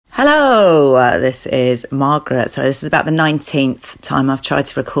Hello, this is Margaret. So this is about the 19th time I've tried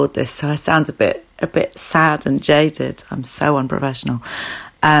to record this, so I sound a bit sad and jaded. I'm so unprofessional.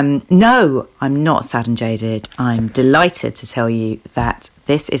 No, I'm not sad and jaded. I'm delighted to tell you that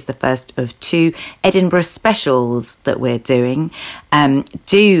this is the first of 2 Edinburgh specials that we're doing.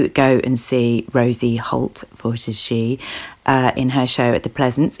 Do go and see Rosie Holt, for it is she, in her show at the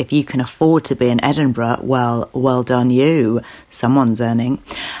Pleasance. If you can afford to be in Edinburgh, well done you. Someone's earning.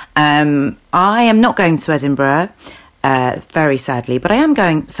 I am not going to Edinburgh, very sadly, but I am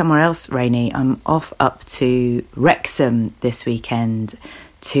going somewhere else rainy. I'm off up to Wrexham this weekend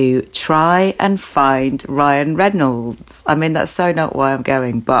to try and find Ryan Reynolds. I mean, that's so not why I'm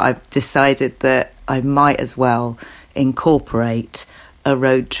going, but I've decided that I might as well incorporate a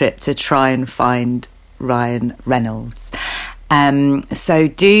road trip to try and find Ryan Reynolds. So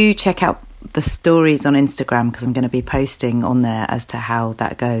do check out the stories on Instagram, because I'm going to be posting on there as to how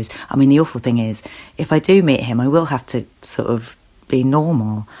that goes. I mean, the awful thing is, if I do meet him, I will have to sort of be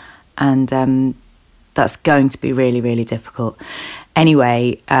normal, and that's going to be really, really difficult.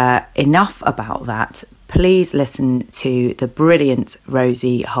 Anyway, enough about that. Please listen to the brilliant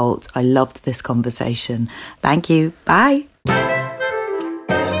Rosie Holt. I loved this conversation. Thank you. Bye.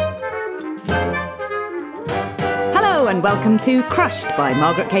 Hello and welcome to Crushed by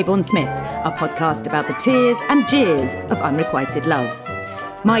Margaret Cabourn-Smith, a podcast about the tears and jeers of unrequited love.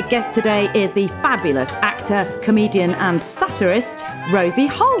 My guest today is the fabulous actor, comedian and satirist, Rosie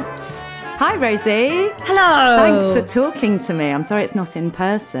Holt. Hi, Rosie. Hello. Thanks for talking to me. I'm sorry it's not in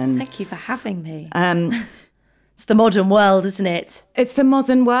person. Thank you for having me. It's the modern world, isn't it? It's the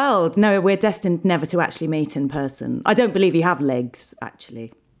modern world. No, we're destined never to actually meet in person. I don't believe you have legs,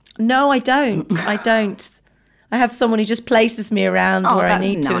 actually. No, I don't. I have someone who just places me around where I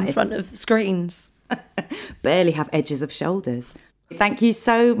need to in front of screens. Barely have edges of shoulders. Thank you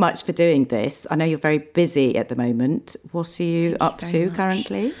so much for doing this. I know you're very busy at the moment. What are you up to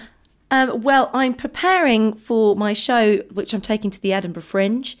currently? Well, I'm preparing for my show, which I'm taking to the Edinburgh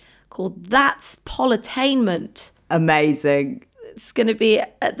Fringe, called That's Politainment. Amazing. It's going to be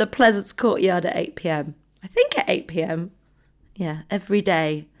at the Pleasance Courtyard at 8 p.m. I think at 8 p.m. Yeah, every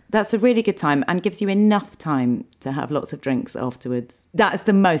day. That's a really good time and gives you enough time to have lots of drinks afterwards. That's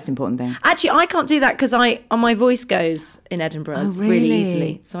the most important thing. Actually, I can't do that because my voice goes in Edinburgh really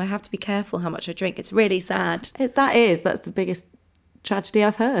easily. So I have to be careful how much I drink. It's really sad. That's the biggest tragedy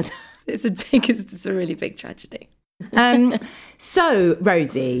I've heard. It's a really big tragedy. So,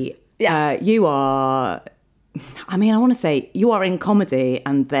 Rosie, yes. You are... I mean, I want to say you are in comedy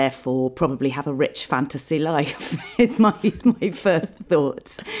and therefore probably have a rich fantasy life, is my first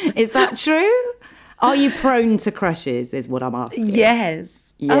thought. Is that true? Are you prone to crushes, is what I'm asking.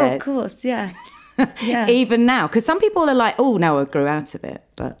 Yes. Oh, of course, yes. Yeah. Even now? Because some people are like, oh, no, I grew out of it.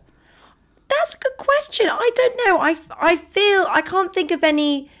 But that's a good question. I don't know. I feel I can't think of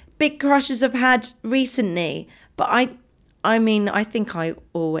any big crushes I've had recently. But I mean, I think I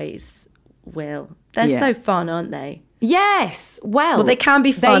always will. They're so fun, aren't they? Yes. Well, they can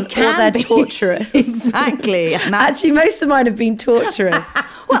be fun, or they're torturous. Exactly. Actually, most of mine have been torturous.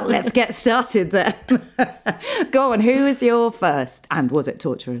 Well, let's get started then. Go on. Who was your first, and was it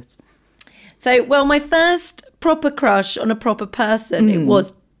torturous? So, well, my first proper crush on a proper person, it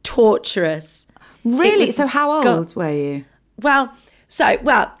was torturous. Really? So how old were you?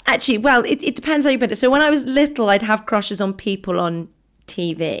 It depends how you put it. So when I was little, I'd have crushes on people on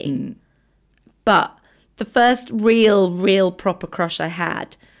TV. But the first real proper crush I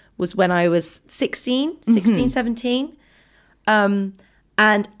had was when I was 17. And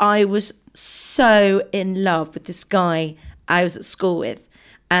I was so in love with this guy I was at school with.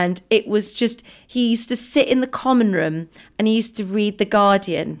 And it was just, he used to sit in the common room and he used to read The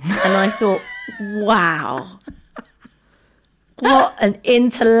Guardian. And I thought, wow, what an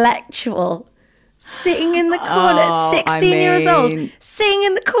intellectual. Sitting in the corner at 16 years old, sitting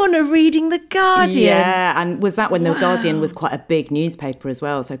in the corner reading The Guardian. Yeah, and was that when The Guardian was quite a big newspaper as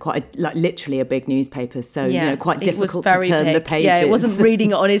well? So literally a big newspaper. So, quite difficult to turn the pages. Yeah, it wasn't reading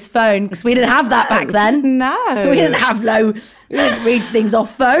it on his phone because we didn't have that back then. No. We didn't read things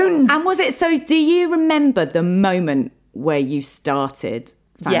off phones. And was it, so do you remember the moment where you started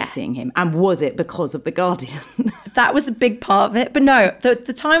fancying him? And was it because of The Guardian? That was a big part of it. But no,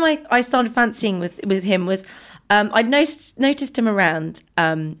 the time I started fancying with him was I'd noticed him around,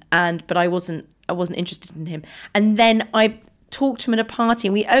 but I wasn't interested in him. And then I talked to him at a party,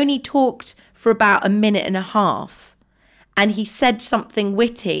 and we only talked for about a minute and a half. And he said something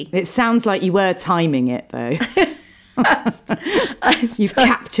witty. It sounds like you were timing it, though. You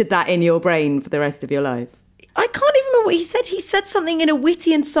captured that in your brain for the rest of your life. I can't even remember what he said. He said something in a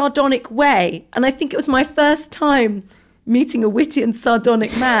witty and sardonic way. And I think it was my first time meeting a witty and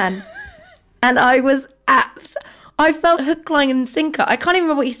sardonic man. And I was I felt hook, line and sinker. I can't even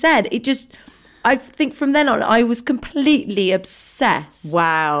remember what he said. I think from then on, I was completely obsessed.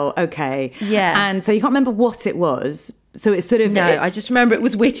 Wow. Okay. Yeah. And so you can't remember what it was. So it's sort of... No, I just remember it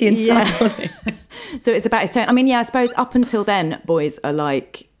was witty and sardonic. So it's about his tone. I mean, yeah, I suppose up until then, boys are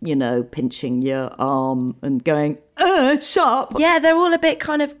like, pinching your arm and going, sharp. Yeah, they're all a bit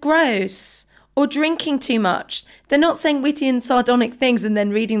kind of gross or drinking too much. They're not saying witty and sardonic things and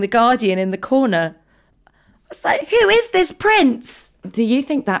then reading The Guardian in the corner. It's like, who is this prince? Do you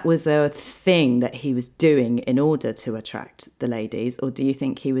think that was a thing that he was doing in order to attract the ladies? Or do you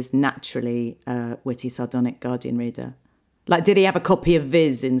think he was naturally a witty, sardonic Guardian reader? Like, did he have a copy of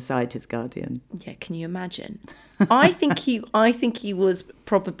Viz inside his Guardian? Yeah, can you imagine? I think he was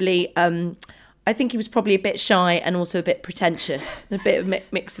probably a bit shy and also a bit pretentious, a bit of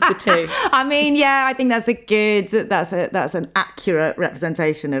mix of the two. I mean, yeah, I think that's an accurate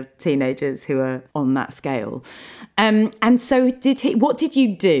representation of teenagers who are on that scale. And so what did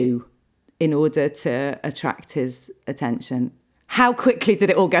you do in order to attract his attention? How quickly did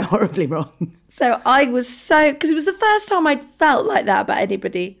it all go horribly wrong? So I was because it was the first time I'd felt like that about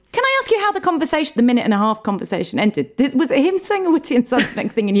anybody. Can I ask you how the minute and a half conversation ended? Was it him saying a witty and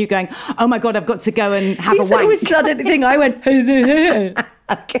sardonic thing and you going, oh my God, I've got to go and have a wank? He said a witty sardonic thing. I went,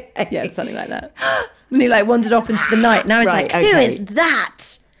 okay. Yeah, something like that. And he wandered off into the night. And I was who is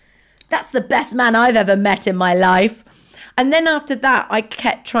that? That's the best man I've ever met in my life. And then after that, I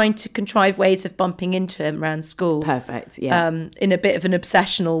kept trying to contrive ways of bumping into him around school. Perfect, yeah. In a bit of an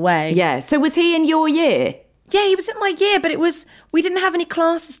obsessional way. Yeah. So was he in your year? Yeah, he was in my year, but we didn't have any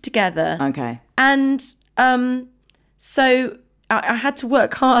classes together. Okay. And so I had to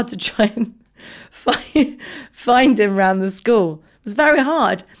work hard to try and find him around the school. It was very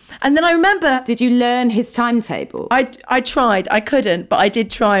hard. And then I remember... Did you learn his timetable? I tried. I couldn't, but I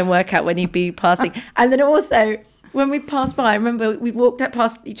did try and work out when he'd be passing. And then also... When we passed by, I remember we walked up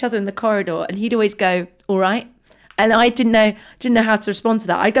past each other in the corridor and he'd always go, all right. And I didn't know how to respond to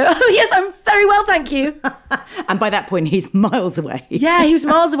that. I'd go, oh, yes, I'm very well, thank you. And by that point, he's miles away. Yeah, he was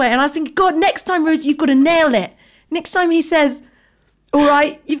miles away. And I was thinking, God, next time, Rosie, you've got to nail it. Next time he says, all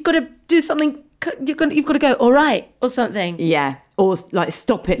right, you've got to do something. You've got to go, all right, or something. Yeah, or like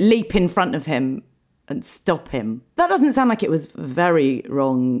stop it, leap in front of him and stop him. That doesn't sound like it was very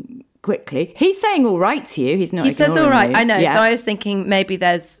wrong. Quickly, he's saying all right to you. He's not. He says all right. You. I know. Yeah. So I was thinking maybe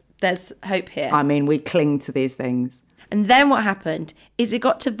there's hope here. I mean, we cling to these things. And then what happened is it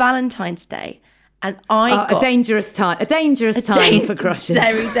got to Valentine's Day, and I got a dangerous time. A dangerous time for crushes.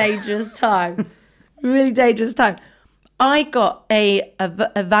 Very dangerous time. Really dangerous time. I got a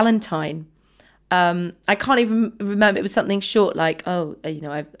Valentine. I can't even remember. It was something short like, oh,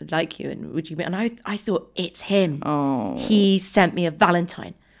 I like you, and would you? And I thought it's him. Oh, he sent me a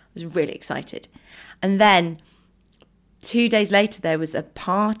Valentine. I was really excited. And then 2 days later, there was a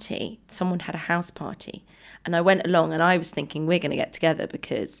party. Someone had a house party. And I went along and I was thinking, we're going to get together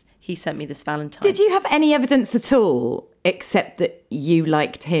because he sent me this Valentine. Did you have any evidence at all except that you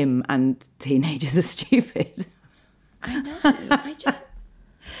liked him and teenagers are stupid? I know.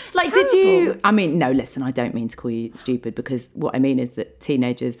 Did you... I mean, no, listen, I don't mean to call you stupid because what I mean is that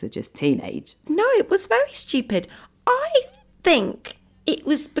teenagers are just teenage. No, it was very stupid. I think... It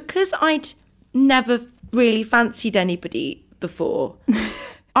was because I'd never really fancied anybody before.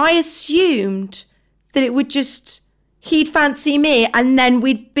 I assumed that it would he'd fancy me and then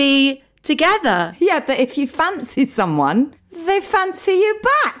we'd be together. Yeah, that if you fancy someone, they fancy you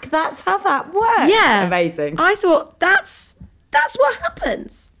back. That's how that works. Yeah. Amazing. I thought that's what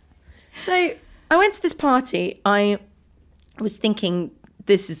happens. So I went to this party. I was thinking,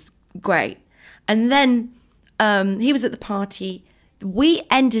 this is great. And then he was at the party. We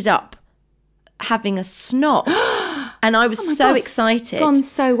ended up having a snog and I was excited. It's gone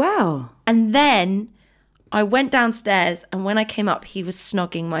so well. And then I went downstairs and when I came up, he was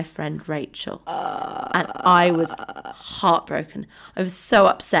snogging my friend Rachel. And I was heartbroken. I was so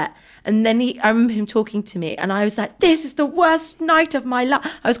upset. And then I remember him talking to me and I was like, this is the worst night of my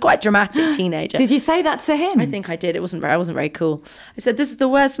life. I was quite a dramatic teenager. Did you say that to him? I think I did. I wasn't very cool. I said, this is the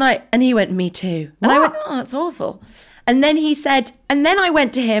worst night. And he went, me too. And I went, oh, that's awful. And then he said, and then I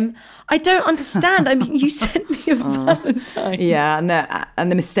went to him, I don't understand. I mean, you sent me a Valentine. Yeah,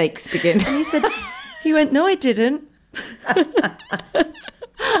 and the mistakes begin. And he went, no, I didn't.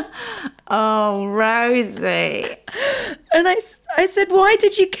 Oh, Rosie. And I said, why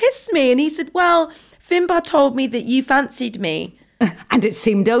did you kiss me? And he said, well, Finbar told me that you fancied me. And it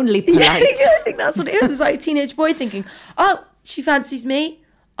seemed only polite. Yeah, I think that's what it is. It's like a teenage boy thinking, oh, she fancies me,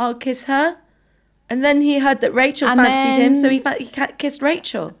 I'll kiss her. And then he heard that Rachel fancied him, so he kissed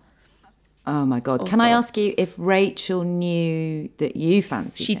Rachel. Oh my God. Can I ask you if Rachel knew that you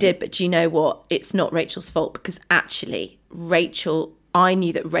fancied She him? did, but do you know what? It's not Rachel's fault, because actually I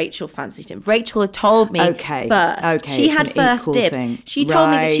knew that Rachel fancied him. Rachel had told me first. Okay, she had first dibs. Thing. She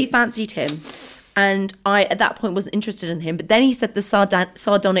told me that she fancied him. And I, at that point, wasn't interested in him. But then he said the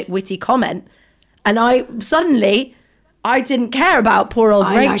sardonic, witty comment. And I didn't care about poor old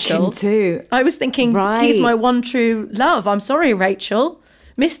Rachel. I like him too. I was thinking, he's my one true love. I'm sorry, Rachel.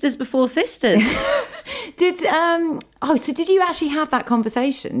 Misters before sisters. So did you actually have that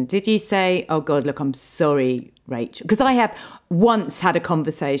conversation? Did you say, oh God, look, I'm sorry, Rachel? Because I have once had a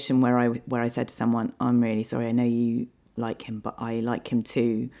conversation where I said to someone, I'm really sorry. I know you like him, but I like him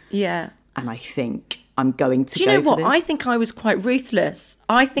too. Yeah. And I think I'm going to go. Do you know what? This. I think I was quite ruthless.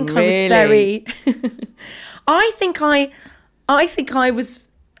 I think I was very. I think I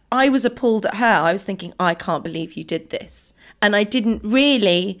was appalled at her. I was thinking, I can't believe you did this, and I didn't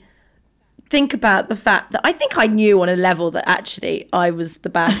really think about the fact that I think I knew on a level that actually I was the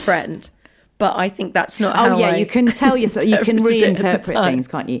bad friend. But I think that's not how you can tell yourself. You can reinterpret things,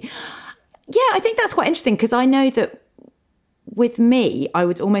 can't you? Yeah, I think that's quite interesting, because I know that with me, I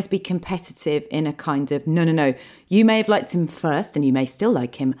would almost be competitive in a kind of, no. You may have liked him first and you may still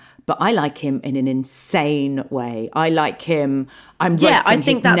like him, but I like him in an insane way. I like him. I'm writing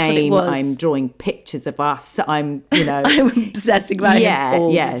his name. I'm drawing pictures of us. I'm obsessing about him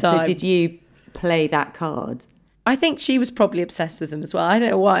all the time. So did you play that card? I think she was probably obsessed with him as well. I don't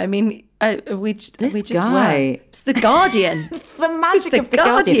know why. I mean, we just were. It's the Guardian. The magic of the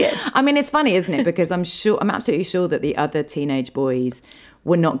Guardian. I mean, it's funny, isn't it? Because I'm absolutely sure that the other teenage boys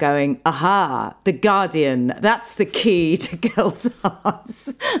were not going, aha, the Guardian, that's the key to girls'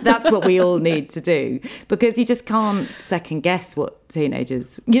 hearts. That's what we all need to do. Because you just can't second guess what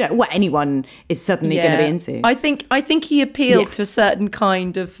teenagers, what anyone is suddenly going to be into. I think he appealed to a certain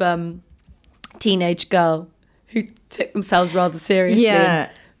kind of teenage girl who took themselves rather seriously. Yeah.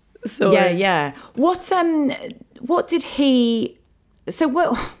 What did he... So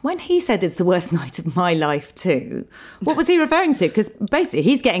when he said it's the worst night of my life too, what was he referring to? Because basically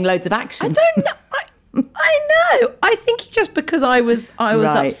he's getting loads of action. I don't know. I know. I think just because I was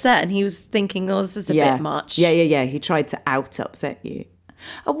right. Upset, and he was thinking, oh, this is a bit much. Yeah. He tried to out-upset you.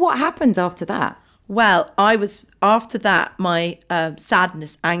 What happened after that? Well, after that, my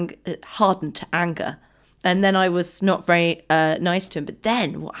sadness hardened to anger. And then I was not very nice to him. But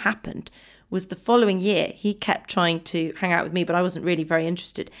then what happened was the following year, he kept trying to hang out with me, but I wasn't really very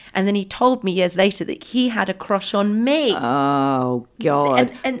interested. And then he told me years later that he had a crush on me. Oh,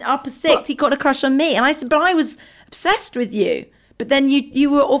 God. And upper sixth, he got a crush on me. And I said, but I was obsessed with you. But then you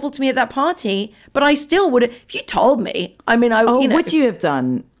were awful to me at that party. But I still would have, if you told me, I mean, would you have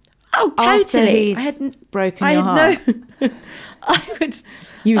done? Oh, totally. I hadn't broken your heart. I would.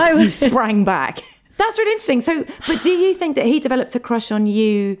 You sprang back. That's really interesting. So, but do you think that he developed a crush on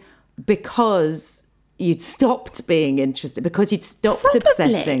you because you'd stopped being interested, because you'd stopped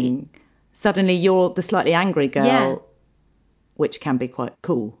obsessing? Suddenly you're the slightly angry girl, which can be quite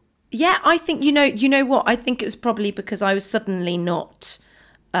cool. Yeah, I think, you know what? I think it was probably because I was suddenly not...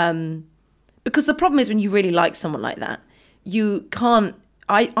 because the problem is when you really like someone like that, you can't...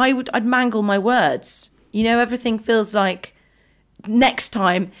 I'd mangle my words. Everything feels like... Next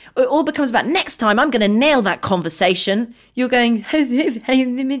time, it all becomes about next time, I'm going to nail that conversation. You're going, Do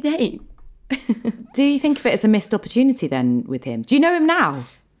you think of it as a missed opportunity then with him? Do you know him now?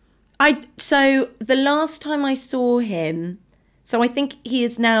 So the last time I saw him, so I think he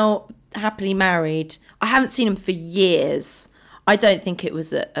is now happily married. I haven't seen him for years. I don't think it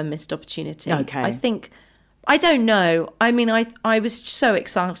was a missed opportunity. Okay. I don't know. I mean, I was so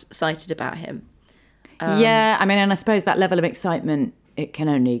excited about him. And I suppose that level of excitement, it can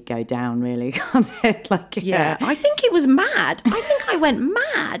only go down, really, can't it? I think it was mad. I think I went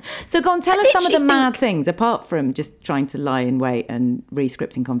mad. So go on, tell us some of the mad things, apart from just trying to lie in wait and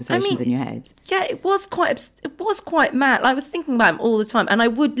re-scripting conversations in your head. Yeah, it was quite mad. I was thinking about him all the time, and I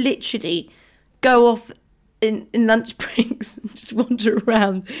would literally go off in lunch breaks and just wander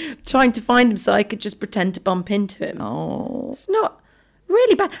around trying to find him so I could just pretend to bump into him. Oh. It's not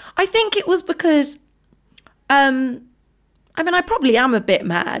really bad. I think it was because... I probably am a bit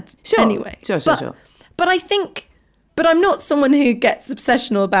mad. Sure. Anyway. Sure. But I'm not someone who gets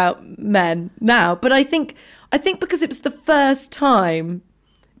obsessional about men now. But I think because it was the first time,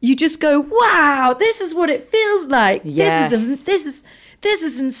 you just go, wow, this is what it feels like. Yes. this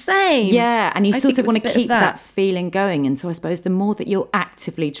is insane. Yeah, and you I sort think of it was want a to bit of keep that feeling going. And so I suppose the more that you're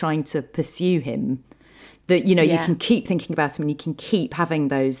actively trying to pursue him, that, you know, you can keep thinking about him and you can keep having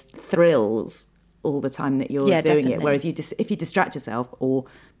those thrills all the time that you're doing definitely. it. Whereas if you distract yourself or,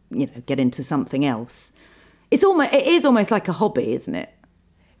 you know, get into something else, it is almost like a hobby, isn't it?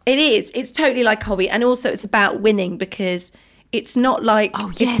 It is. It's totally like a hobby. And also it's about winning, because it's not like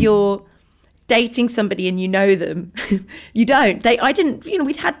if you're dating somebody and you know them, you don't. I didn't, you know,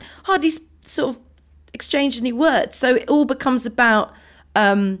 we'd had hardly sort of exchanged any words. So it all becomes about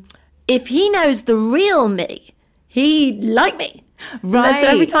if he knows the real me, he'd like me. Right. So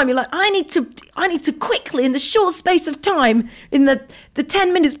every time you're like, I need to quickly, in the short space of time, in the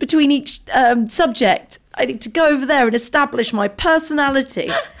 10 minutes between each subject, I need to go over there and establish my personality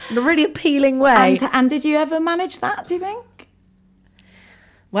in a really appealing way. And did you ever manage that, do you think?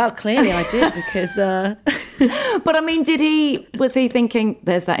 Well, clearly I did, because... But I mean, was he thinking,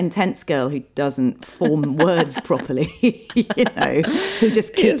 there's that intense girl who doesn't form words properly, you know, who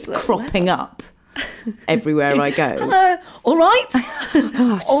just keeps cropping up everywhere I go? All right.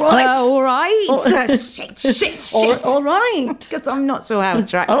 All right. All right. Shit. All right. Because I'm not sure how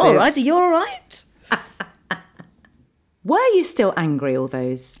attractive. All right. Are you all right? Were you still angry, all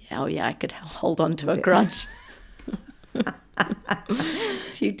those? Oh, yeah, I could hold on to a grudge.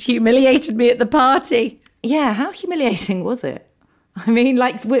 She humiliated me at the party. Yeah, how humiliating was it? I mean,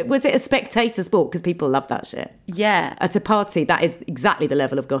 like, was it a spectator sport? Because people love that shit. Yeah. At a party, that is exactly the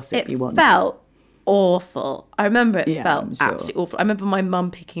level of gossip you want. It felt awful. I remember it felt sure. absolutely awful. I remember my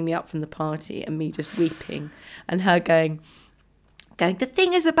mum picking me up from the party and me just weeping, and her going, the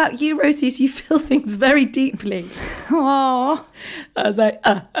thing is about you, Rosie, is you feel things very deeply. Oh, I was like,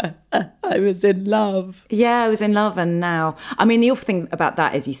 I was in love. Yeah, I was in love, and now, I mean, the awful thing about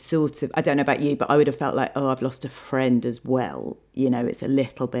that is you sort of, I don't know about you, but I would have felt like, I've lost a friend as well. You know, it's a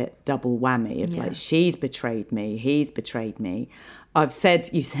little bit double whammy of like, she's betrayed me, he's betrayed me. I've said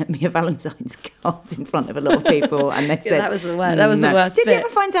you sent me a Valentine's card in front of a lot of people, and they said that was the worst. That was the worst. Did you ever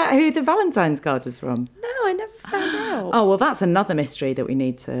find out who the Valentine's card was from? No, I never found out. Oh well, that's another mystery that we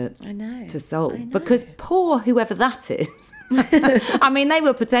need to solve, because poor whoever that is. I mean, they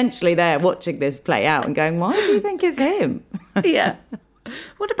were potentially there watching this play out and going, "Why do you think it's him?" Yeah.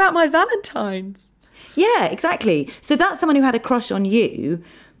 What about my Valentine's? Yeah, exactly. So that's someone who had a crush on you,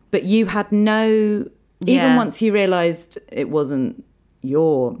 but you had no. Even once you realised it wasn't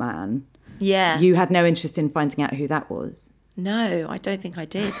your man, you had no interest in finding out who that was. No, I don't think I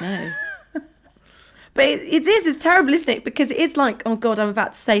did, no. But it's terrible, isn't it? Because it is like, oh God, I'm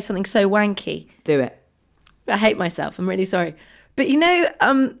about to say something so wanky. Do it. I hate myself, I'm really sorry. But you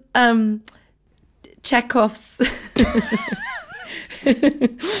know, Chekhov's... the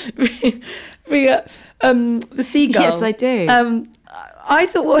seagull. Yes, I do. I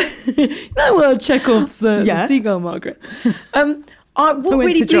thought, no, well, Chekhov's the seagull, Margaret. What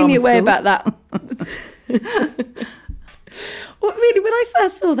really blew me away about that? What really, when I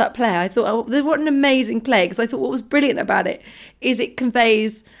first saw that play, I thought, what an amazing play, because I thought what was brilliant about it is it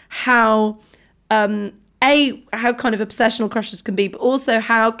conveys how, how kind of obsessional crushes can be, but also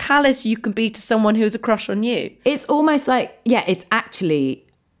how callous you can be to someone who has a crush on you. It's almost like, it's actually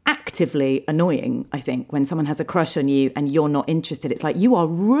actively annoying, I think, when someone has a crush on you and you're not interested. It's like, you are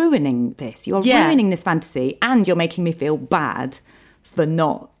ruining this. You are ruining this fantasy, and you're making me feel bad for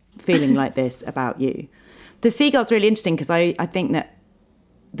not feeling like this about you. The seagull's really interesting, because I think that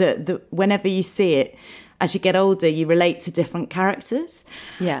the whenever you see it, as you get older, you relate to different characters.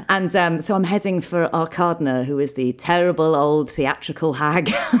 Yeah. And so I'm heading for Arkadna, who is the terrible old theatrical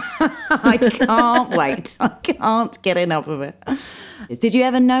hag. I can't wait. I can't get enough of it. Did you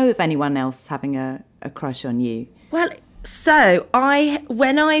ever know of anyone else having a crush on you? Well, so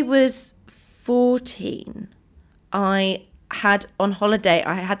when I was 14, I had on holiday,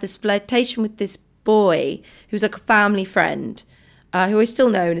 I had this flirtation with this boy who was like a family friend, who I still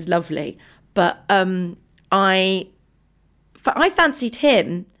know and is lovely. But I fancied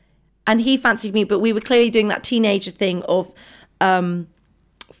him and he fancied me, but we were clearly doing that teenager thing of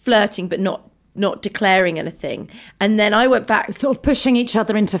flirting but not declaring anything. And then I went back, sort of pushing each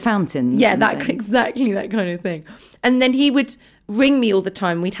other into fountains. Yeah, exactly that kind of thing. And then he would ring me all the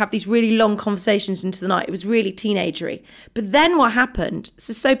time. We'd have these really long conversations into the night. It was really teenagery. But then what happened?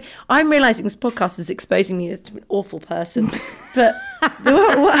 So I'm realizing this podcast is exposing me to an awful person. But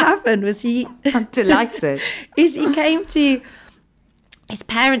what happened was I'm delighted. His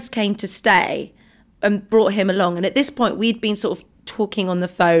parents came to stay and brought him along. And at this point, we'd been sort of talking on the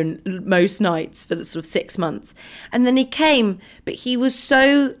phone most nights for the sort of 6 months. And then he came, but he was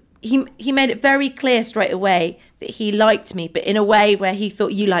so he made it very clear straight away that he liked me, but in a way where he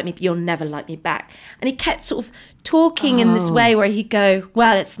thought, you like me, but you'll never like me back. And he kept sort of talking in this way where he'd go,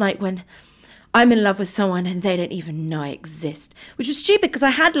 well, it's like when I'm in love with someone and they don't even know I exist, which was stupid because I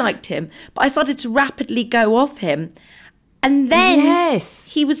had liked him, but I started to rapidly go off him. And then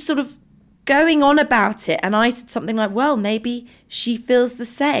he was sort of going on about it. And I said something like, well, maybe she feels the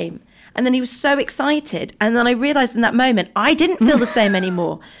same. And then he was so excited. And then I realised in that moment, I didn't feel the same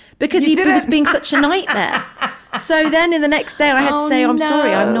anymore because he was being such a nightmare. So then in the next day, I had to say, I'm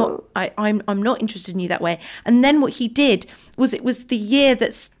sorry, I'm not interested in you that way. And then what he did was, it was the year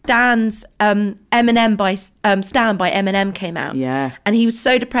that Stan's Stan by Eminem came out. Yeah. And he was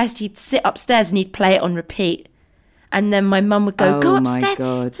so depressed, he'd sit upstairs and he'd play it on repeat. And then my mum would go, go upstairs. My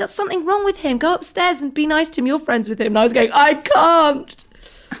God. There's something wrong with him. Go upstairs and be nice to him. You're friends with him. And I was going, I can't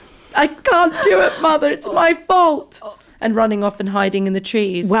do it, Mother. It's my fault. And running off and hiding in the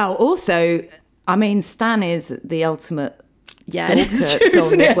trees. Well, also, I mean, Stan is the ultimate stalker true,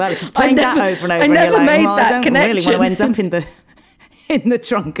 song as well. He's playing that over and over. And you're like, I don't really want to end up in the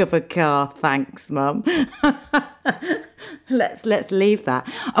trunk of a car. Thanks, Mum. Let's leave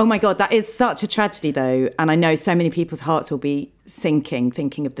that. Oh my God, that is such a tragedy though. And I know so many people's hearts will be sinking,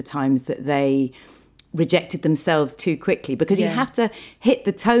 thinking of the times that they rejected themselves too quickly, because you have to hit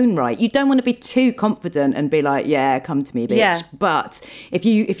the tone right. You don't want to be too confident and be like, yeah, come to me, bitch. Yeah. But if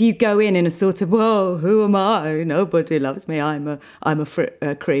you go in a sort of, whoa, who am I? Nobody loves me. I'm a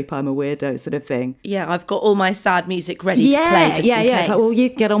creep. I'm a weirdo sort of thing. Yeah, I've got all my sad music ready to play just in case. It's like, well, you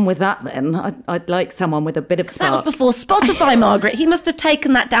get on with that then. I'd like someone with a bit of spark. That was before Spotify, Margaret. He must have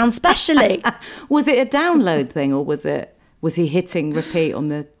taken that down specially. Was it a download thing, or was he hitting repeat on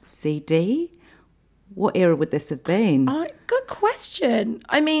the CD? What era would this have been? Good question.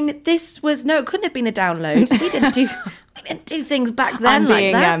 I mean, it couldn't have been a download. We didn't do things back then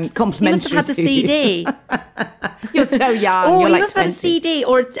like that. Complimentary. He must have had a CD. You're so young. Or he must have had a CD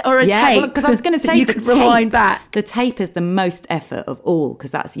or a tape. Because I was going to say, you could rewind back. The tape is the most effort of all,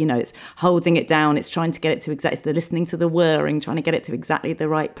 because that's, it's holding it down. It's trying to get it to exactly, listening to the whirring, trying to get it to exactly the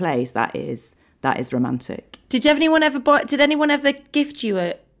right place. That is romantic. Did anyone ever gift you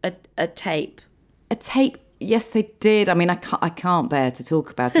a tape? A tape? Yes, they did. I mean, I can't bear to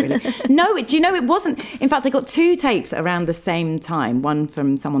talk about it really. No, do you know, it wasn't. In fact, I got 2 tapes around the same time. One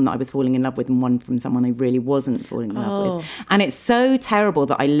from someone that I was falling in love with, and one from someone I really wasn't falling in love with. And it's so terrible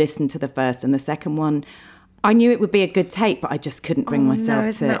that I listened to the first, and the second one, I knew it would be a good tape, but I just couldn't bring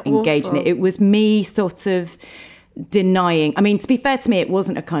myself to engage in it. It was me sort of denying. I mean, to be fair to me, it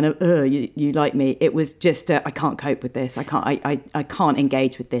wasn't a kind of you like me. It was just I can't cope with this. I can't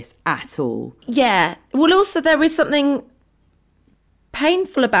engage with this at all. Yeah. Well, also there is something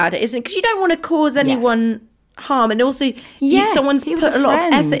painful about it, isn't it? Because you don't want to cause anyone harm, and also someone's put a lot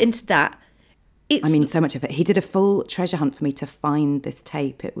of effort into that. So much of it. He did a full treasure hunt for me to find this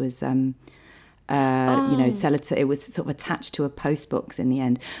tape. It was it was sort of attached to a post box in the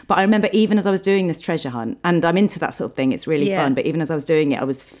end. But I remember, even as I was doing this treasure hunt, and I'm into that sort of thing, it's really fun, but even as I was doing it, I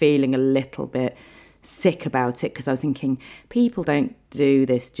was feeling a little bit sick about it, because I was thinking, people don't do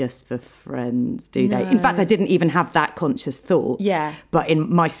this just for friends, do they? In fact, I didn't even have that conscious thought. Yeah. But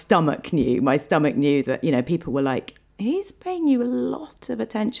my stomach knew that, people were like, he's paying you a lot of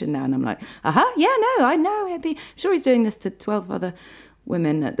attention now. And I'm like, I know. I'm sure he's doing this to 12 other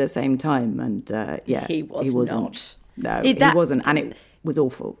women at the same time, and he wasn't. No, he wasn't, and it was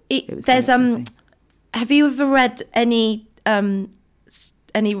awful. It was there's have you ever read any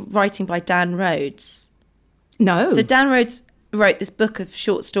writing by Dan Rhodes? No. So Dan Rhodes wrote this book of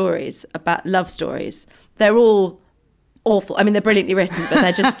short stories about love stories. They're all awful. I mean, they're brilliantly written, but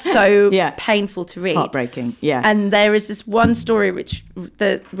they're just so painful to read. Heartbreaking, yeah. And there is this one story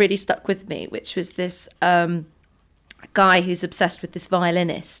that really stuck with me, which was this guy who's obsessed with this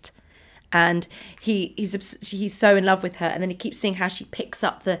violinist, and he's so in love with her, and then he keeps seeing how she picks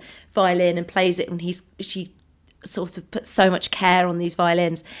up the violin and plays it, and she sort of puts so much care on these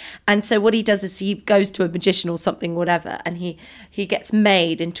violins. And so what he does is he goes to a magician or something, whatever, and he gets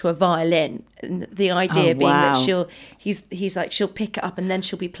made into a violin, and the idea being that he's like, she'll pick it up and then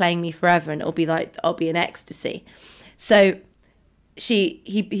she'll be playing me forever, and it'll be like, I'll be in ecstasy. So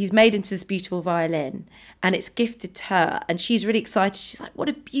he's made into this beautiful violin, and it's gifted to her, and she's really excited. She's like, what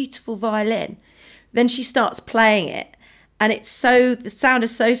a beautiful violin. Then she starts playing it, and the sound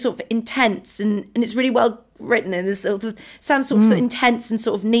is so sort of intense, and it's really well written, and the sound sort of intense and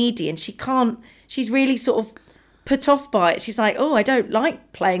sort of needy, and she's really sort of put off by it. She's like, oh, I don't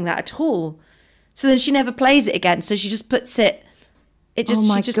like playing that at all. So then she never plays it again, so she just puts it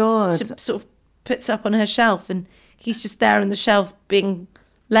God. sort of puts it up on her shelf, and he's just there on the shelf being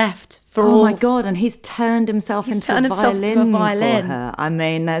left for Oh all. my God, and he's turned himself into a violin for her. I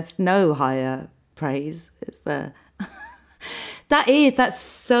mean, there's no higher praise, is there? That's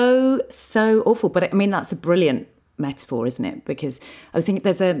so awful. But I mean, that's a brilliant metaphor, isn't it? Because I was thinking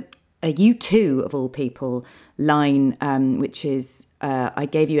there's a U2 of all people line, which is, I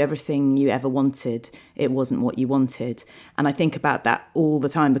gave you everything you ever wanted. It wasn't what you wanted. And I think about that all the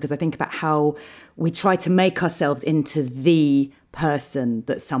time, because I think about how we try to make ourselves into the person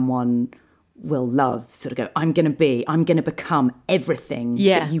that someone will love. Sort of go, I'm going to become everything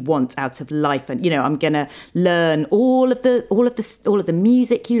that you want out of life. And, I'm going to learn all of the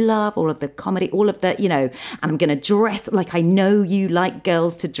music you love, all of the comedy, all of the, and I'm going to dress like I know you like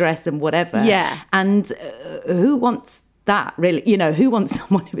girls to dress and whatever. Yeah. And who wants that, really? Who wants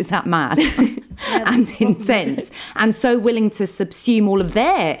someone who is that mad and intense and so willing to subsume all of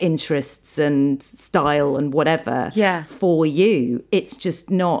their interests and style and whatever for you? It's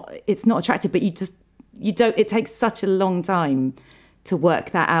just it's not attractive, but it takes such a long time to work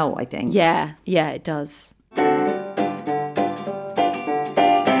that out, I think. Yeah, it does.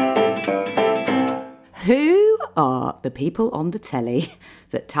 Who are the people on the telly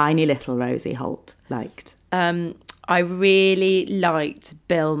that tiny little Rosie Holt liked? I really liked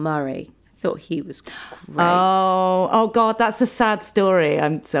Bill Murray. Thought he was great. Oh God, that's a sad story.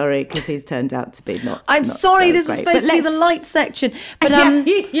 I'm sorry, because he's turned out to be not. I'm not sorry, so this was great. supposed to be the light section. But I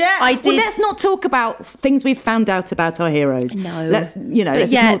did. Well, let's not talk about things we've found out about our heroes. No, let's ignore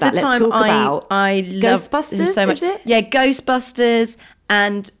that. Let's talk about I Ghostbusters. Loved him so much. Is it? Yeah, Ghostbusters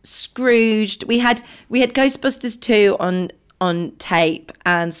and Scrooged. We had Ghostbusters 2 on tape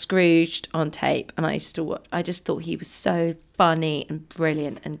and Scrooged on tape, and I just thought he was so funny and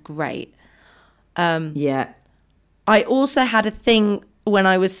brilliant and great. I also had a thing when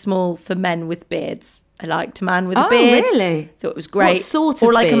I was small for men with beards. I liked a man with a beard. Oh, really? Thought it was great. What sort of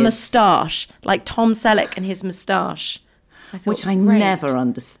Or like beard? a moustache, like Tom Selleck and his moustache. Which I never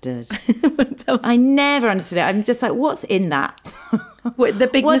understood. I never understood it. I'm just like, what's in that? What, the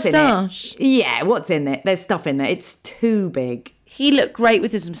big moustache? Yeah, what's in it? There's stuff in there. It's too big. He looked great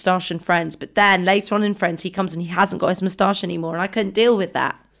with his moustache in Friends, but then later on in Friends, he comes and he hasn't got his moustache anymore, and I couldn't deal with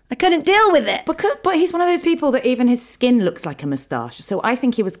that. I couldn't deal with it. But he's one of those people that even his skin looks like a moustache. So I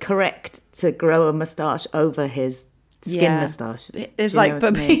think he was correct to grow a moustache over his skin moustache. It's like,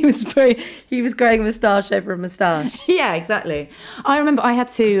 but he was growing a moustache over a moustache. Yeah, exactly. I remember I had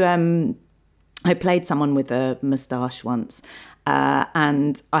to. I played someone with a moustache once,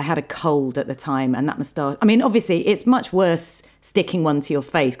 and I had a cold at the time, and that moustache. I mean, obviously, it's much worse sticking one to your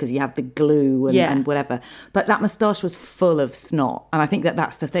face because you have the glue and whatever. But that moustache was full of snot, and I think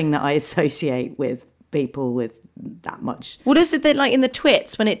that's the thing that I associate with people with that much. What is it that, like in the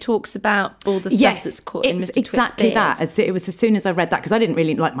Twits, when it talks about all the stuff that's caught in Mr. Twit's exactly beard? that. It was as soon as I read that, because I didn't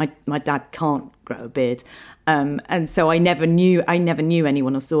really like my dad can't grow a beard, and so I never knew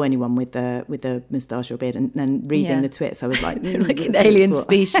anyone or saw anyone with a moustache or beard. And then reading the Twits, I was like, like an alien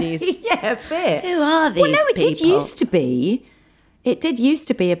species. Yeah, a bit. Who are these? Well, no, it people? did used to be. It did used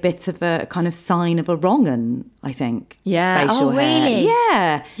to be a bit of a kind of sign of a wrong 'un, I think. Yeah. Facial hair. Really?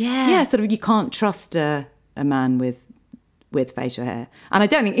 Yeah. Yeah. Yeah. Sort of, you can't trust a man with facial hair. And I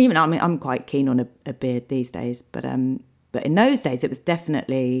don't think, even I'm quite keen on a beard these days, but in those days it was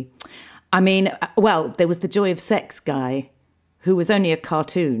definitely, there was the Joy of Sex guy who was only a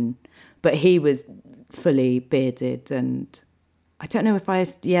cartoon, but he was fully bearded, and I don't know if I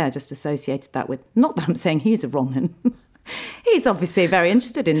just associated that with, not that I'm saying he's a wrong 'un. He's obviously very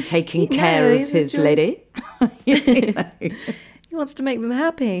interested in taking care of his lady. He wants to make them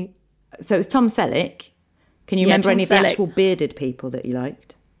happy. So it was Tom Selleck. Can you remember any of the actual bearded people that you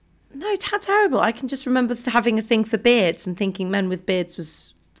liked? No, how terrible. I can just remember having a thing for beards and thinking men with beards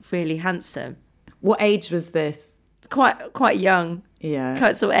was really handsome. What age was this? Quite young. Yeah.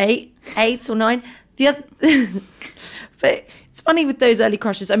 Quite sort of 8 or 9. The other, but it's funny with those early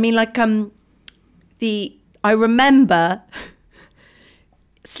crushes. I mean, like I remember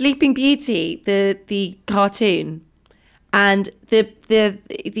Sleeping Beauty, the cartoon, and the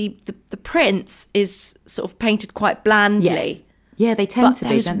prince is sort of painted quite blandly. Yes. Yeah, they tend to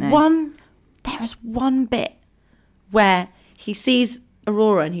be, don't they? There is one bit where he sees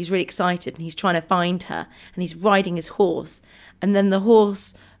Aurora and he's really excited and he's trying to find her and he's riding his horse, and then the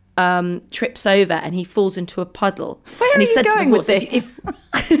horse trips over and he falls into a puddle. Where and are he you said going to the with horse,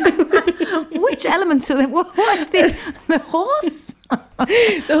 this? Which elements of it? What is the horse?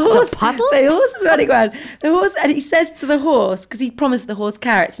 The horse, the puddle? The horse is running around. The horse, and he says to the horse, because he promised the horse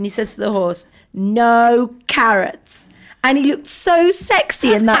carrots, and he says to the horse, "No carrots." And he looked so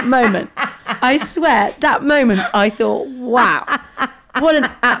sexy in that moment. I swear, that moment, I thought, wow, What an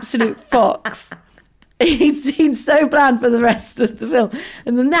absolute fox. He seemed so bland for the rest of the film.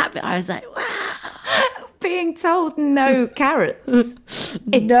 And then that bit, I was like, wow. Being told no carrots.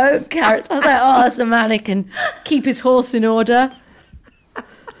 No carrots. I was like, oh, that's a man who can keep his horse in order.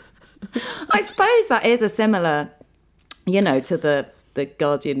 I suppose that is a similar, to the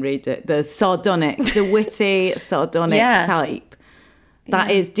Guardian reader, the sardonic, the witty, sardonic type. That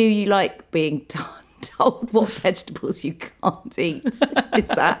is, do you like being told what vegetables you can't eat? Is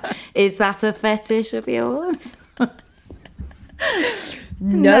that a fetish of yours?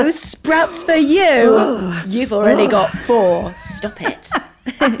 No sprouts for you. You've already got 4. Stop it.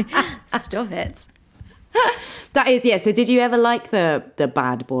 Stop it. That is, yeah. So did you ever like the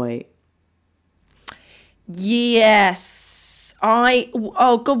bad boy? Yes.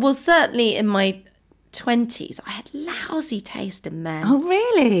 Well, certainly in my 20s, I had lousy taste in men. Oh,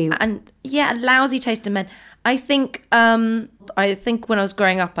 really? And yeah, lousy taste in men. I think when I was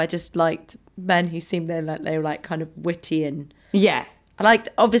growing up, I just liked men who seemed they were like kind of witty and I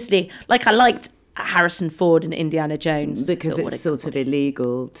liked Harrison Ford and Indiana Jones because it's sort of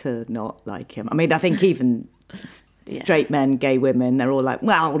illegal to not like him. I mean, I think even straight men, gay women, they're all like,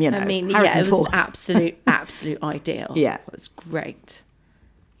 well, I mean, Harrison it was Ford. an absolute ideal. Yeah, it was great.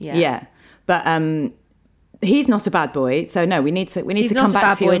 Yeah, but he's not a bad boy. So no, we need to come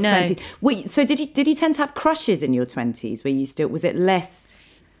back to your 20s. Wait, so did you tend to have crushes in your 20s? Was it less?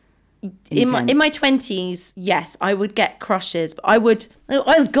 In my 20s, yes, I would get crushes, but I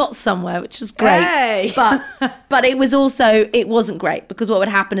always got somewhere, which was great. Hey. But it wasn't great, because what would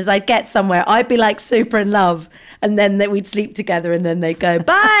happen is I'd get somewhere, I'd be like super in love, and then we'd sleep together, and then they'd go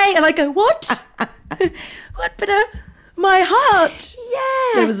bye, and I go, what? What? But my heart.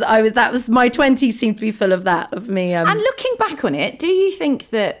 Yeah. That was my 20s seemed to be full of that, of me. And looking back on it, do you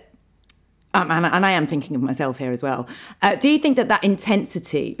think that? And I am thinking of myself here as well. Do you think that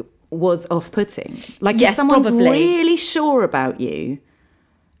intensity was off-putting? Like, yes, if someone's probably really sure about you,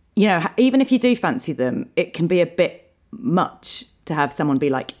 even if you do fancy them, it can be a bit much to have someone be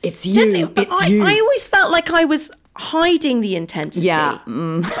like, it's you, definitely, it's you. I always felt like I was hiding the intensity. Yeah.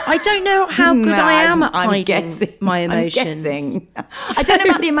 I don't know how good I am at hiding my emotions. I don't know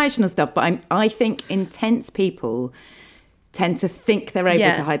about the emotional stuff, but I think intense people tend to think they're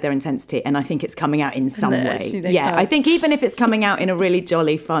able to hide their intensity, and I think it's coming out in some way. Yeah, I think even if it's coming out in a really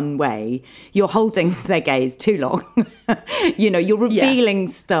jolly, fun way, you're holding their gaze too long. You're revealing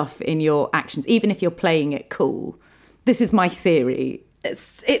stuff in your actions, even if you're playing it cool. This is my theory.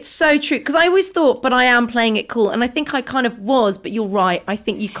 It's so true, because I always thought, but I am playing it cool, and I think I kind of was, but you're right. I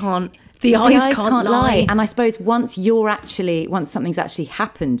think you can't. The eyes can't lie. And I suppose once something's actually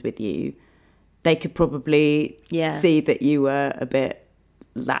happened with you, they could probably see that you were a bit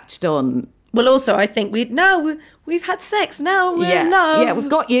latched on. Well, also, I think we've had sex. Now we're in love. Yeah, we've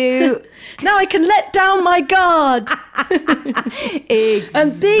got you. Now I can let down my guard. Exactly.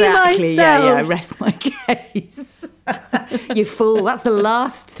 And be myself. Yeah, rest my case. You fool. That's the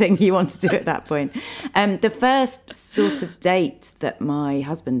last thing you want to do at that point. The first sort of date that my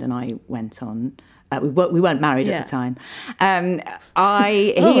husband and I went on, we weren't married at the time.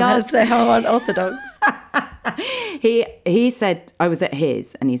 He asked how unorthodox. He said, I was at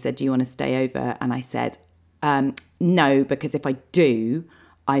his, and he said, do you want to stay over? And I said, no, because if I do,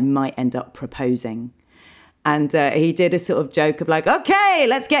 I might end up proposing. And he did a sort of joke of like, okay,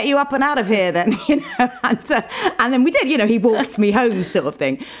 let's get you up and out of here then, and then we did, he walked me home sort of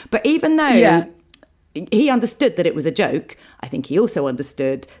thing. But even though he understood that it was a joke, I think he also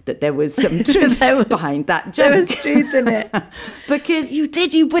understood that there was some truth behind that joke. There was truth in it. Because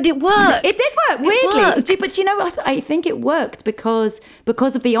but it worked. It did work, weirdly. But I think it worked because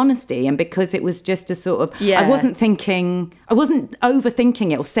of the honesty, and because it was just a sort of, I wasn't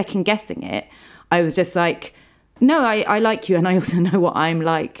overthinking it or second guessing it. I was just like, no, I like you, and I also know what I'm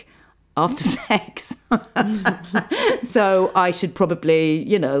like after sex. So I should probably,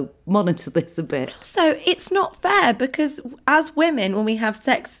 monitor this a bit. So it's not fair, because as women, when we have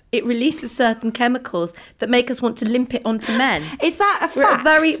sex, it releases certain chemicals that make us want to limp it onto men. Is that a fact?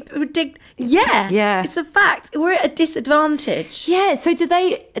 Yeah. It's a fact. We're at a disadvantage. Yeah. So do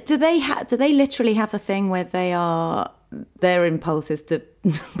they literally have a thing where their impulse is to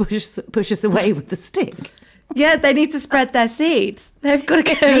push us away with the stick? Yeah, they need to spread their seeds. They've got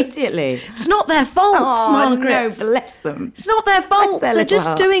to go immediately. It's not their fault, Margaret. No, bless them. It's not their fault. They're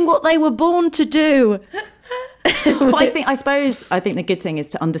just doing what they were born to do. Well, I think the good thing is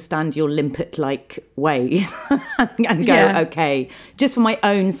to understand your limpet-like ways and go, okay, just for my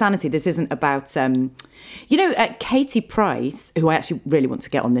own sanity, this isn't about, Katie Price, who I actually really want to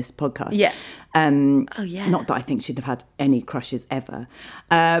get on this podcast. Yeah. Oh, yeah. Not that I think she'd have had any crushes ever.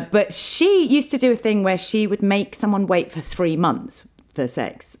 But she used to do a thing where she would make someone wait for 3 months for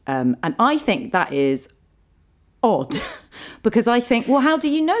sex. And I think that is odd because I think, well, how do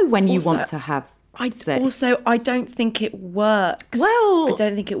you know when you want to have sex? I don't think it works. Well, I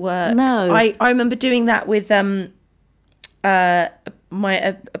don't think it works. No. I remember doing that with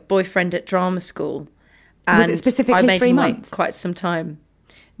my boyfriend at drama school. And was it specifically I made 3 him wait months? quite some time.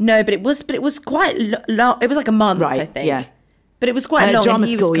 No, but it was quite long. It was like a month, Right, I think. yeah. But it was quite long. Drama and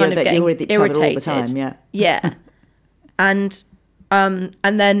he school, was kind of that getting you're with each irritated. other all the time, yeah. Yeah. And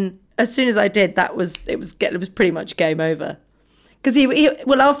then as soon as I did, it was pretty much game over. Because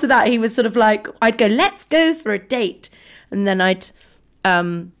well, after that, he was sort of like, I'd go, let's go for a date. And then I'd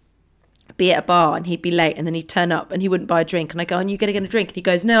be at a bar and he'd be late and then he'd turn up and he wouldn't buy a drink. And I go, and you going to get a drink? And he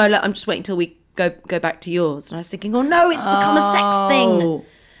goes, no, I'm just waiting till we go back to yours. And I was thinking, oh no, it's become a sex thing.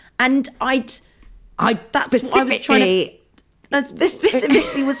 And I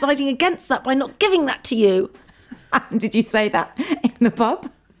specifically was fighting against that by not giving that to you. Did you say that in the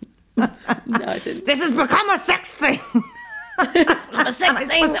pub? No, I didn't. This has become a sex thing. It's become a sex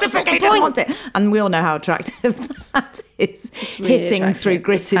thing. Specifically don't want it. And we all know how attractive that is. Really hissing attractive. through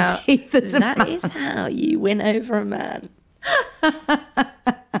gritted teeth. That is how you win over a man.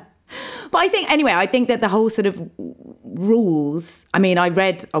 But I think that the whole sort of rules, I mean, I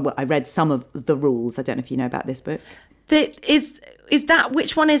read some of the rules. I don't know if you know about this book. Is that,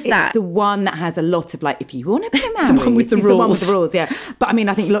 which one is that? It's the one that has a lot of, like, if you want to be married. The one with the rules. The one with the rules, yeah. But I mean,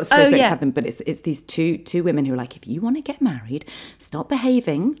 I think lots of those books yeah. have them, but it's these two women who are like, if you want to get married, stop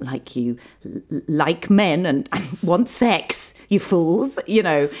behaving like you like men and want sex, you fools, you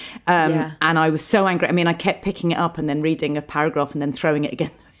know. Yeah. And I was so angry. I mean, I kept picking it up and then reading a paragraph and then throwing it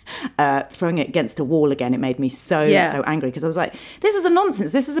again. Throwing it against a wall again. It made me so angry because I was like, this is a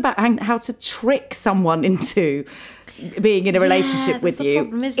nonsense. This is about how to trick someone into being in a relationship with you.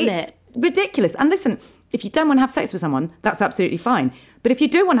 Problem, isn't it's ridiculous. And listen, if you don't want to have sex with someone, that's absolutely fine. But if you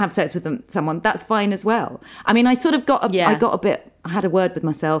do want to have sex with someone, that's fine as well. I mean, I sort of I had a word with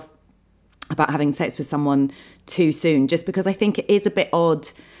myself about having sex with someone too soon, just because I think it is a bit odd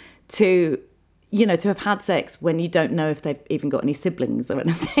to have had sex when you don't know if they've even got any siblings or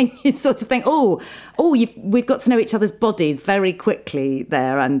anything. You sort of think, we've got to know each other's bodies very quickly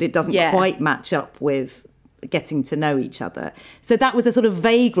there, and it doesn't quite match up with getting to know each other. So that was a sort of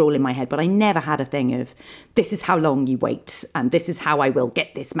vague rule in my head, but I never had a thing of, this is how long you wait, and this is how I will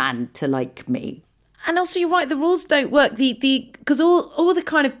get this man to like me. And also, you're right, the rules don't work. Because all the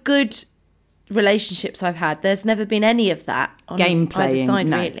kind of good relationships I've had, there's never been any of that on Game either playing, side,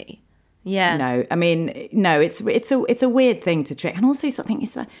 no. really. Yeah. No, I mean, no, it's a weird thing to trick. And also something,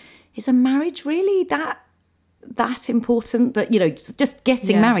 is a marriage really that important that, just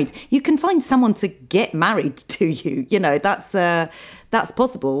getting married? You can find someone to get married to you, that's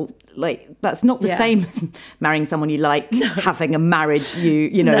possible. Like, that's not the same as marrying someone you like, having a marriage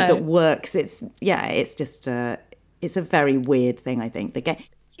that works. It's just it's a very weird thing, I think.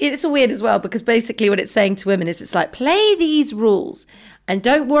 It's weird as well, because basically what it's saying to women is, it's like, play these rules and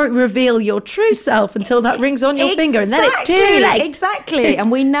don't reveal your true self until that rings on your finger, and then it's too late. Exactly.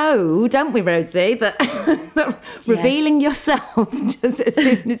 And we know, don't we, Rosie, that revealing yourself just as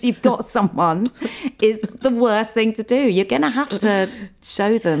soon as you've got someone is the worst thing to do. You're going to have to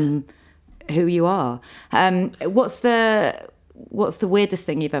show them who you are. What's the weirdest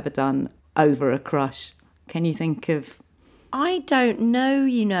thing you've ever done over a crush? Can you think of? I don't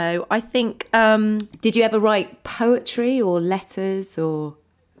know, I think... Did you ever write poetry or letters or...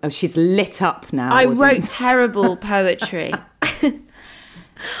 Oh, she's lit up now. I wrote terrible poetry.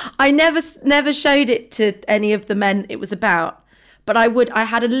 I never showed it to any of the men it was about, but I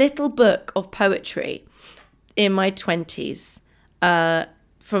had a little book of poetry in my 20s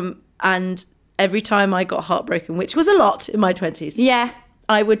and every time I got heartbroken, which was a lot in my 20s,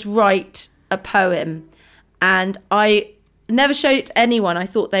 I would write a poem, and I never showed it to anyone. I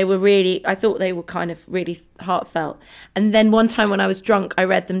thought they were kind of really heartfelt. And then one time when I was drunk, I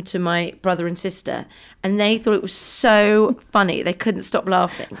read them to my brother and sister, and they thought it was so funny. They couldn't stop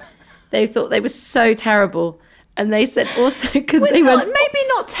laughing. They thought they were so terrible. And they said also, because they were maybe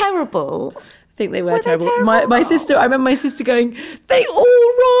not terrible. I think they were terrible. My sister, I remember my sister going, they all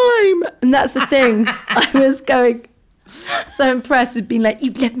rhyme. And that's the thing. I was going so impressed with being like,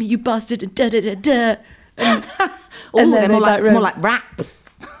 you left me, you bastard, and da-da-da-da. And they're more like raps.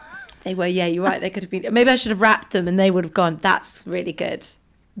 They were, you're right. They could have been. Maybe I should have rapped them, and they would have gone, "That's really good.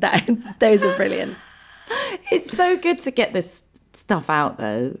 Those are brilliant." It's so good to get this stuff out,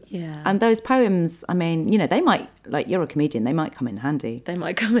 though. Yeah. And those poems, I mean, they might, like, you're a comedian, they might come in handy. They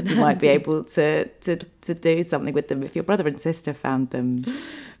might come in handy. You might be able to do something with them if your brother and sister found them.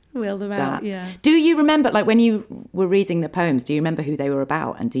 Wheel them out, yeah. Do you remember, like, when you were reading the poems, do you remember who they were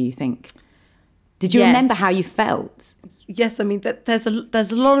about? And did you remember how you felt? Yes, I mean, there's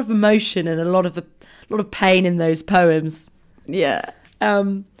a lot of emotion and a lot of pain in those poems. Yeah.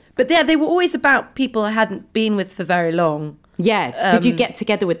 But yeah, they were always about people I hadn't been with for very long. Yeah. Did you get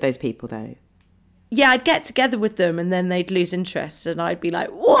together with those people, though? Yeah, I'd get together with them and then they'd lose interest and I'd be like,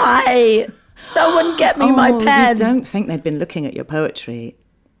 why? Someone get me my pen. You don't think they'd been looking at your poetry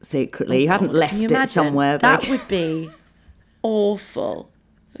secretly? You hadn't left it somewhere. That would be awful.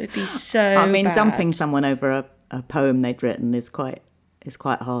 It would be so bad. Dumping someone over a poem they'd written is quite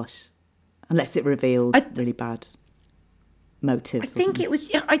harsh. Unless it revealed really bad motives. I think it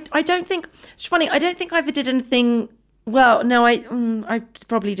was. Yeah, I don't think it's funny. I don't think I ever did anything. Well, no, I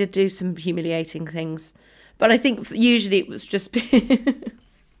probably did do some humiliating things, but I think usually it was just. It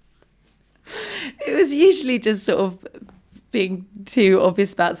was usually just sort of being too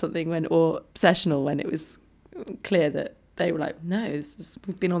obvious about something or obsessional when it was clear that they were like, no,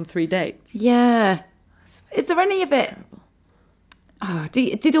 we've been on 3 dates. Yeah. Is there any of it? Oh,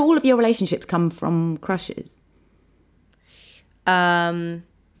 did all of your relationships come from crushes? Was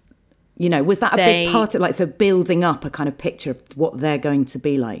that a big part of, like, so building up a kind of picture of what they're going to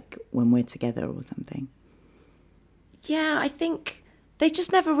be like when we're together or something? Yeah, I think they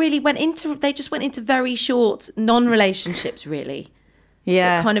just never really went into very short non-relationships, really.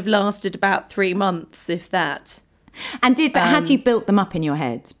 Yeah. That kind of lasted about 3 months, if that. And had you built them up in your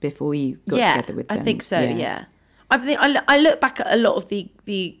head before you got together with them? I think so, yeah. I look back at a lot of the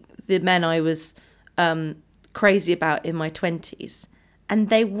men I was crazy about in my 20s, and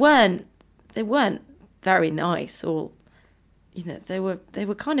they weren't very nice, or they were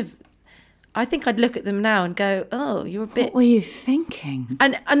kind of. I think I'd look at them now and go, "Oh, you're a bit." What were you thinking?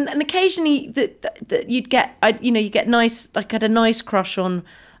 And occasionally that you'd get, you get nice. Like I had a nice crush on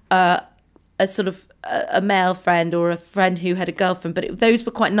a sort of a male friend or a friend who had a girlfriend, but those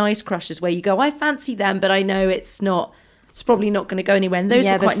were quite nice crushes where you go, I fancy them, but I know it's probably not going to go anywhere. And those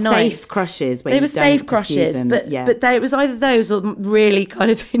were quite nice. Safe crushes. They were safe crushes, but it was either those or really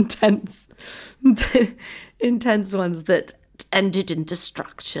kind of intense ones that ended in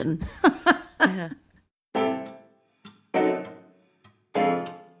destruction. Yeah.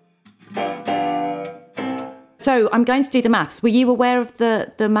 So I'm going to do the maths. Were you aware of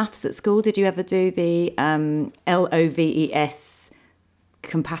the maths at school? Did you ever do the LOVES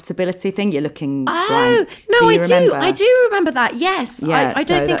compatibility thing? You're looking blank. No, I do remember that. Yes. Yeah, I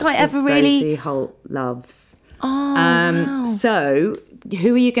don't think I ever really. Rosie Holt loves. Oh, wow. So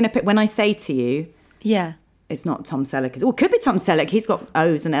who are you going to pick when I say to you? Yeah. It's not Tom Selleck. It could be Tom Selleck. He's got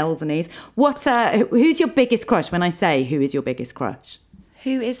O's and L's and E's. Who's your biggest crush? When I say who is your biggest crush?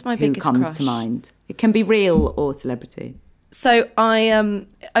 Who is my biggest crush? Who comes to mind? It can be real or celebrity. So I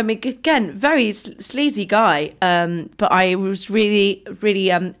mean, again, very sleazy guy, but I was really, really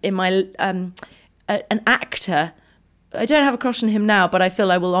in my an actor. I don't have a crush on him now, but I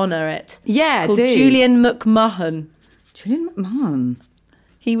feel I will honour it. Yeah, called Julian McMahon. Julian McMahon.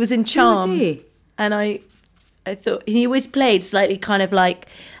 He was in Charmed. Who was he? And I thought he always played slightly kind of like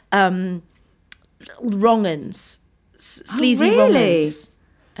wrong-uns, sleazy wrong-uns.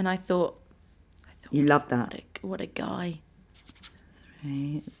 And I thought you love that. What a guy.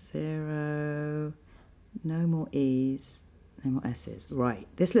 3, 0. No more E's. No more S's. Right.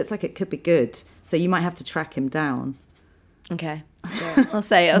 This looks like it could be good. So you might have to track him down. Okay. I'll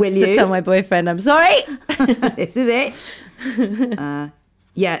tell my boyfriend I'm sorry. This is it.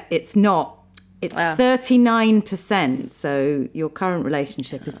 Yeah, it's not. It's 39%. So your current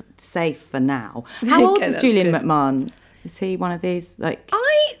relationship is safe for now. How old is Julian McMahon? Is he one of these?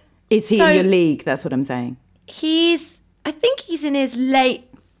 Is he in your league? That's what I'm saying. I think he's in his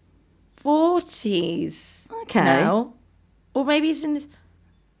late 40s. Okay. Now. Or maybe he's in his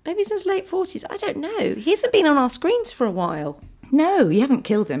late 40s. I don't know. He hasn't been on our screens for a while. No, you haven't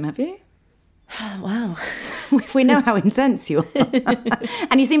killed him, have you? Well, we know how intense you are.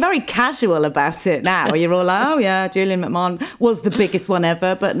 And you seem very casual about it now. You're all like, oh yeah, Julian McMahon was the biggest one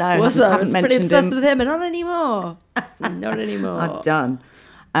ever, but no, I haven't mentioned him. I was pretty obsessed with him, and not anymore. Not anymore. I'm done.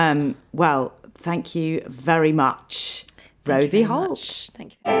 Well, thank you very much, Rosie Holt.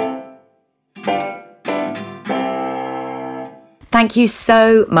 Thank you. Thank you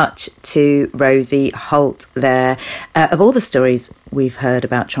so much to Rosie Holt there. Of all the stories we've heard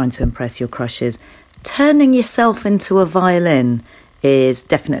about trying to impress your crushes, turning yourself into a violin is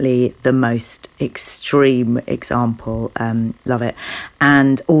definitely the most extreme example. Love it.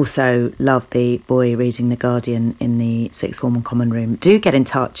 And also love the boy reading The Guardian in the sixth form common room. Do get in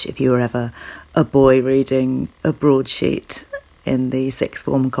touch if you were ever a boy reading a broadsheet in the sixth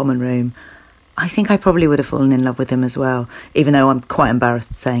form common room. I think I probably would have fallen in love with him as well, even though I'm quite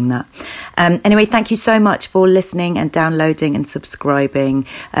embarrassed saying that. Anyway, thank you so much for listening and downloading and subscribing.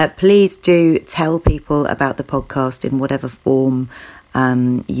 Please do tell people about the podcast in whatever form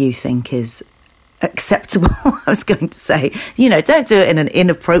you think is acceptable. I was going to say, don't do it in an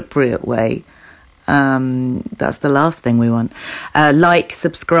inappropriate way. That's the last thing we want. Like,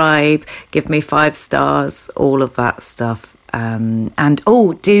 subscribe, give me 5 stars, all of that stuff. And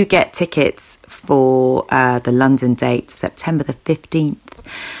do get tickets for the London date, September the 15th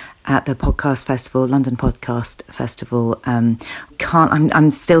at the podcast festival, London Podcast Festival.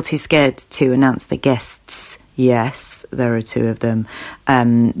 I'm still too scared to announce the guests. Yes, there are 2 of them,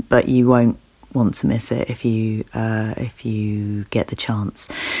 but you won't want to miss it if you get the chance.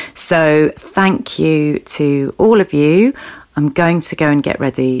 So thank you to all of you. I'm going to go and get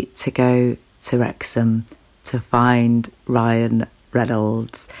ready to go to Wrexham to find Ryan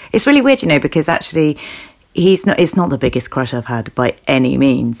Reynolds. It's really weird, because actually it's not the biggest crush I've had by any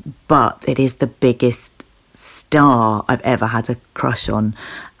means, but it is the biggest star I've ever had a crush on.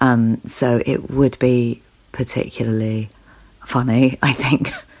 So it would be particularly funny, I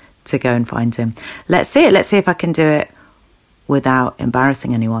think, to go and find him. Let's see it. Let's see if I can do it without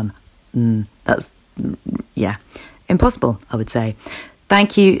embarrassing anyone. That's impossible, I would say.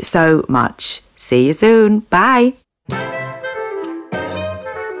 Thank you so much. See you soon. Bye.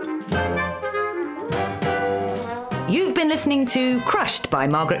 You've been listening to Crushed by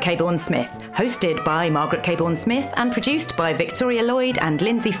Margaret Cabourn-Smith, hosted by Margaret Cabourn-Smith and produced by Victoria Lloyd and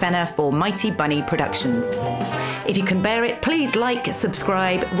Lindsay Fenner for Mighty Bunny Productions. If you can bear it, please like,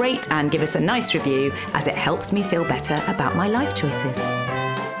 subscribe, rate and give us a nice review, as it helps me feel better about my life choices.